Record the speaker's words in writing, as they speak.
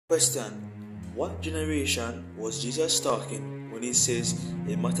Question: what generation was Jesus talking when he says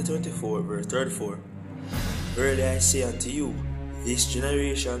in Matthew 24 verse 34, Verily I say unto you, this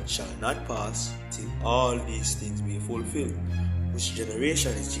generation shall not pass till all these things be fulfilled? Which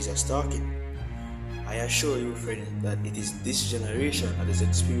generation is Jesus talking? I assure you, friend, that it is this generation that is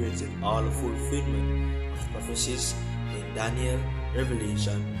experiencing all the fulfillment of prophecies in Daniel,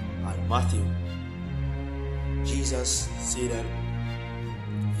 Revelation, and Matthew. Jesus said that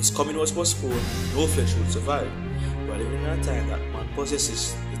his coming was postponed, no flesh would survive. We are living in a time that man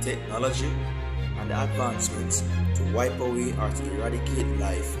possesses the technology and the advancements to wipe away or to eradicate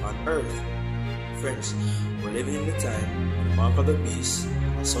life on earth. Friends, we're living in the time when the mark of the beast,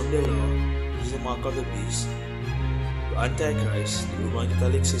 a Sunday law, is the mark of the beast, the Antichrist, the Roman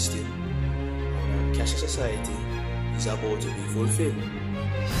Catholic system, and our cashless society is about to be fulfilled.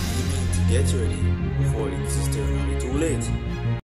 We need to get ready before it is eternally too late.